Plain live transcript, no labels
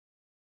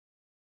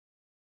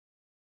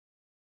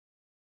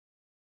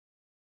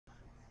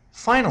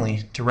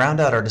Finally, to round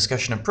out our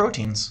discussion of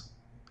proteins,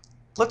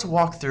 let's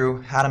walk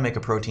through how to make a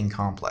protein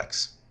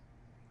complex.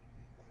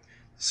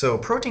 So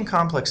protein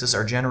complexes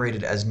are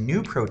generated as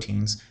new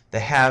proteins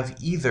that have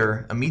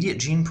either immediate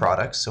gene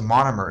products, so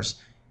monomers,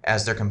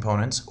 as their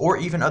components, or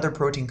even other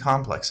protein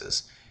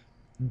complexes.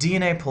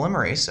 DNA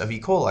polymerase of E.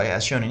 coli,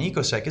 as shown in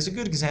BioCyc, is a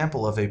good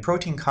example of a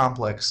protein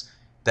complex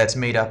that's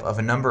made up of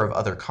a number of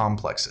other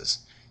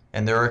complexes.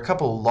 And there are a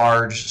couple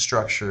large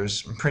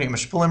structures, pretty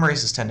much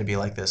polymerases tend to be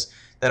like this,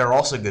 that are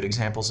also good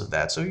examples of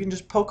that. So you can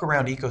just poke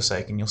around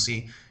BioCyc and you'll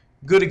see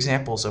good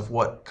examples of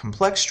what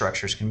complex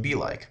structures can be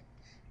like.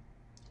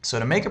 So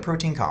to make a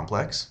protein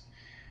complex,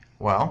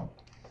 well,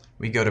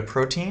 we go to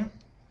Protein,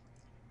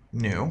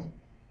 New,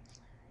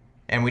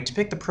 and we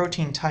pick the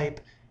protein type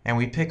and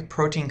we pick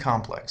Protein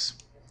Complex.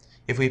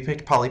 If we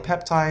picked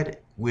polypeptide,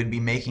 we'd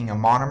be making a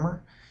monomer,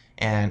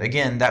 and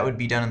again, that would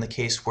be done in the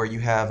case where you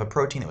have a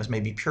protein that was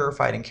maybe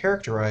purified and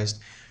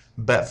characterized,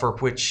 but for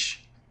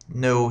which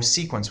no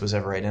sequence was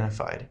ever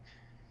identified.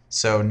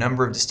 So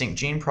number of distinct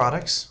gene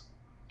products,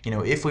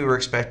 if we were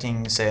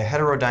expecting, say, a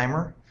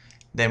heterodimer,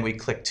 then we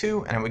click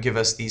 2 and it would give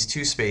us these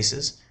 2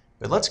 spaces.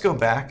 But let's go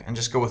back and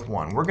just go with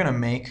 1. We're going to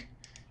make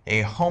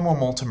a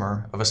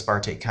homomultimer of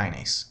aspartate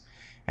kinase.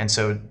 And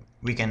so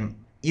we can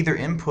either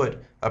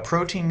input a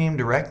protein name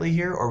directly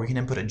here, or we can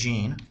input a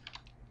gene.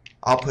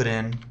 I'll put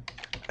in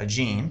a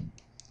gene,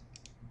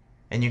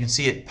 and you can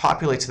see it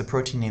populates the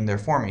protein name there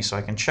for me, so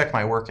I can check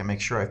my work and make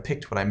sure I've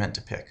picked what I meant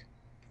to pick.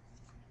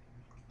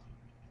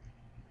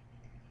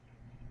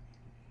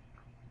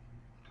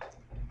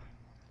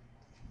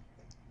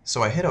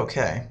 So I hit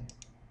OK,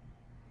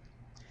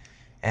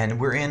 and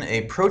we're in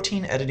a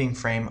protein editing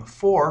frame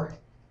for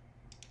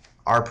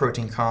our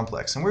protein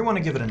complex, and we want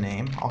to give it a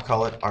name. I'll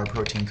call it our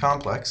protein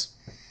complex.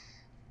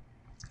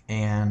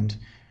 And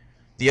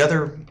the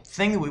other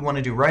thing that we want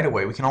to do right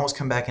away, we can always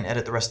come back and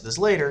edit the rest of this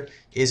later,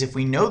 is if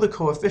we know the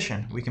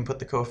coefficient, we can put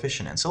the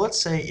coefficient in. So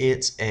let's say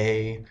it's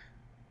a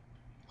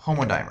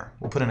homodimer.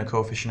 We'll put in a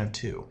coefficient of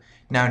 2.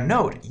 Now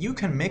note, you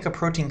can make a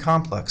protein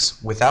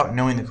complex without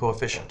knowing the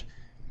coefficient.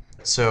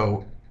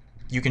 So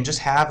you can just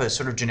have a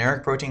sort of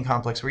generic protein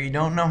complex where you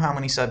don't know how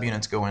many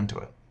subunits go into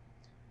it.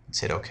 Let's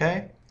hit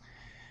OK.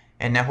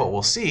 And now what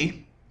we'll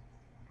see,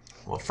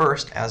 well,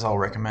 first, as I'll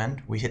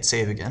recommend, we hit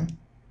save again.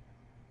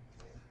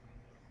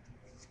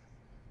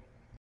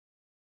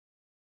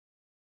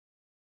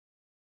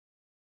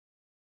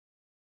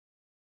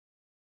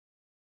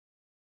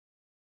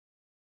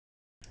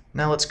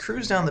 Now let's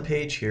cruise down the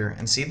page here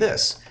and see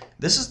this.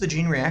 This is the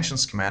gene reaction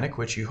schematic,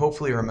 which you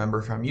hopefully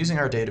remember from using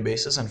our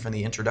databases and from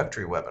the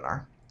introductory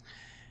webinar.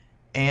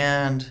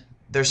 And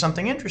there's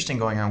something interesting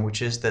going on,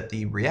 which is that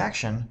the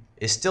reaction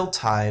is still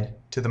tied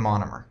to the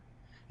monomer.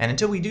 And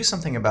until we do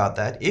something about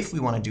that, if we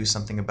want to do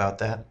something about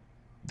that,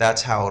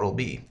 that's how it'll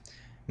be.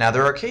 Now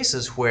there are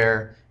cases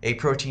where a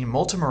protein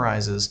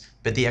multimerizes,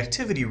 but the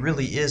activity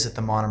really is at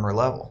the monomer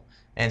level.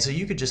 And so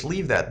you could just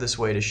leave that this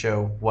way to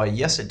show why,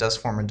 yes, it does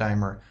form a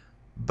dimer,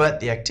 but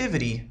the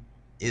activity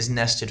is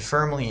nested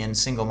firmly in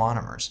single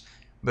monomers.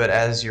 But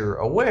as you're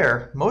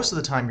aware, most of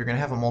the time you're going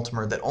to have a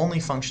multimer that only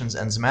functions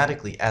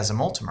enzymatically as a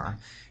multimer.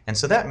 And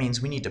so that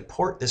means we need to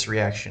port this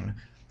reaction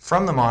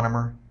from the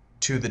monomer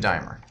to the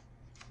dimer.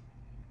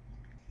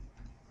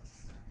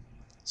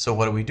 So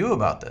what do we do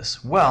about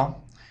this?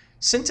 Well,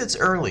 since it's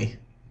early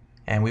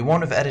and we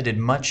won't have edited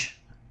much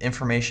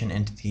information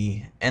into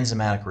the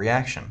enzymatic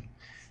reaction,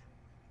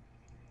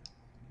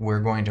 we're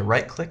going to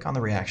right-click on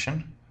the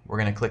reaction, we're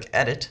going to click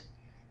Edit,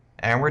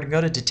 and we're going to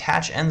go to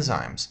Detach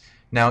Enzymes.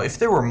 Now, if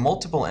there were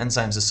multiple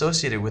enzymes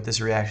associated with this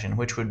reaction,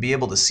 which we'd be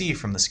able to see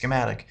from the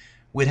schematic,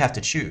 we'd have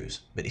to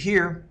choose. But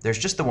here, there's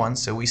just the one,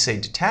 so we say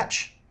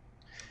Detach.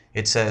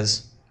 It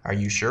says, are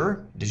you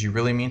sure? Did you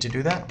really mean to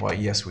do that? Well,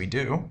 yes, we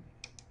do.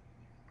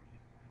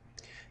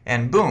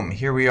 And boom,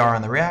 here we are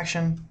on the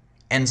reaction,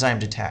 enzyme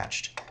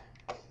detached.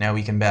 Now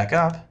we can back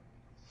up,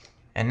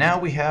 and now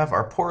we have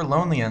our poor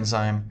lonely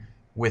enzyme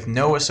with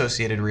no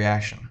associated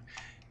reaction.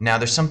 Now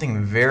there's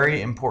something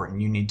very important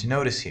you need to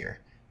notice here.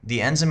 The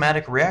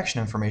enzymatic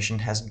reaction information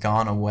has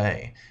gone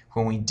away.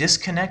 When we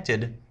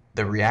disconnected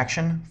the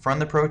reaction from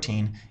the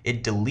protein,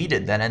 it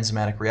deleted that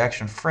enzymatic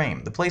reaction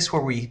frame, the place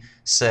where we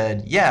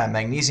said, yeah,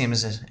 magnesium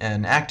is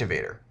an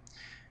activator.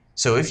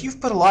 So if you've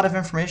put a lot of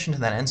information to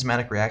that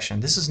enzymatic reaction,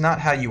 this is not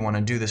how you want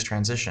to do this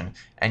transition,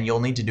 and you'll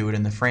need to do it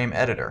in the frame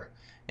editor.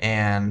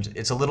 And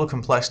it's a little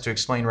complex to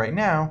explain right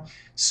now,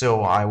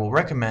 so I will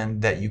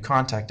recommend that you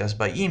contact us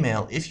by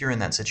email if you're in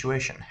that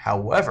situation.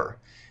 However,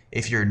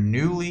 if you're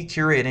newly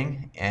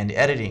curating and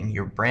editing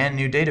your brand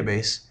new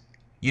database,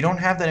 you don't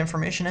have that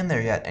information in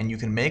there yet, and you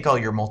can make all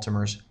your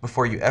multimers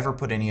before you ever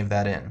put any of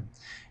that in.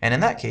 And in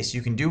that case,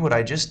 you can do what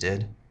I just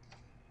did,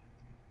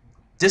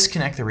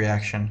 disconnect the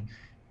reaction,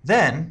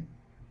 then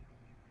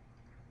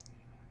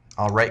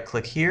I'll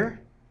right-click here.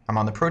 I'm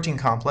on the protein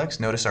complex.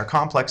 Notice our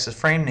complex's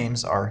frame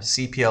names are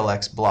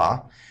CPLX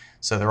blah,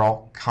 so they're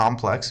all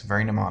complex,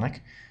 very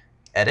mnemonic.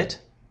 Edit,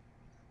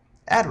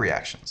 add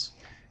reactions.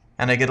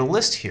 and I get a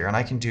list here, and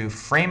I can do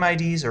frame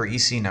IDs or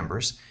EC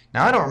numbers.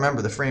 Now I don't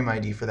remember the frame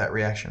ID for that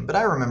reaction, but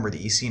I remember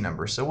the EC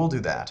number, so we'll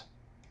do that.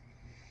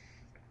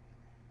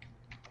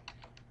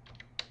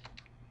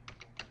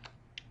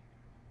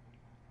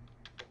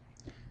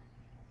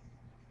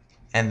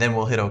 And then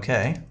we'll hit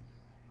OK.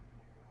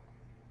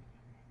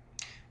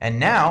 And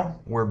now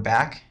we're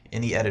back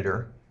in the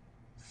editor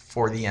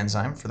for the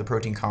enzyme, for the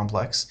protein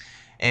complex.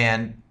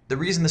 And the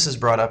reason this is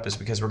brought up is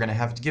because we're going to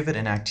have to give it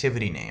an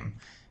activity name.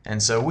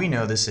 And so we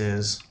know this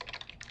is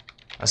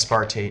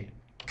aspartate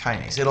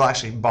kinase. It'll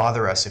actually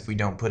bother us if we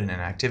don't put in an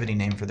activity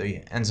name for the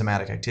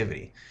enzymatic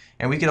activity.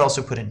 And we could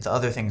also put into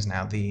other things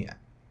now, the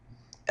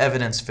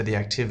evidence for the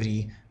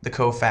activity, the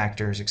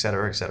cofactors,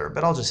 etc.,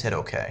 but I'll just hit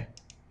OK.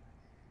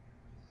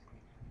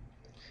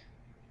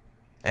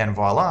 And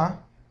voila,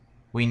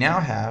 we now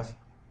have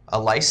a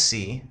lyse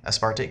C,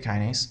 aspartate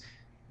kinase,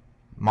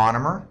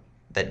 monomer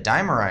that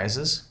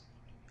dimerizes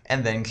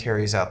and then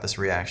carries out this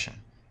reaction.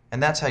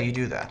 And that's how you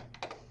do that.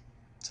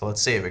 So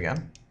let's save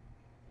again.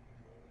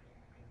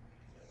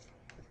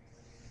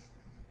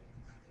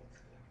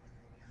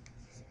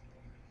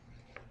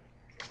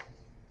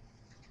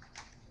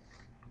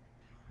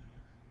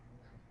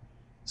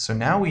 So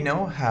now we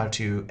know how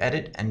to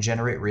edit and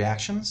generate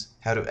reactions,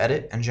 how to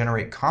edit and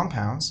generate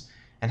compounds,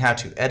 and how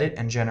to edit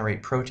and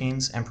generate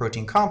proteins and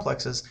protein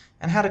complexes,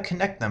 and how to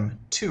connect them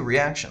to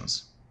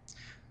reactions.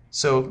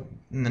 So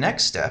in the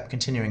next step,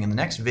 continuing in the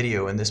next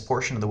video in this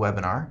portion of the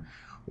webinar,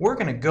 we're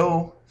going to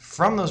go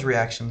from those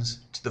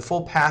reactions to the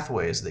full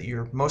pathways that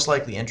you're most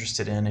likely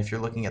interested in if you're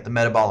looking at the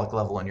metabolic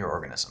level in your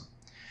organism.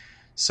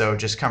 So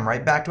just come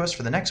right back to us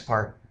for the next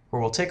part,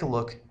 where we'll take a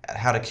look at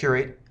how to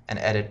curate and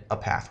edit a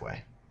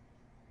pathway.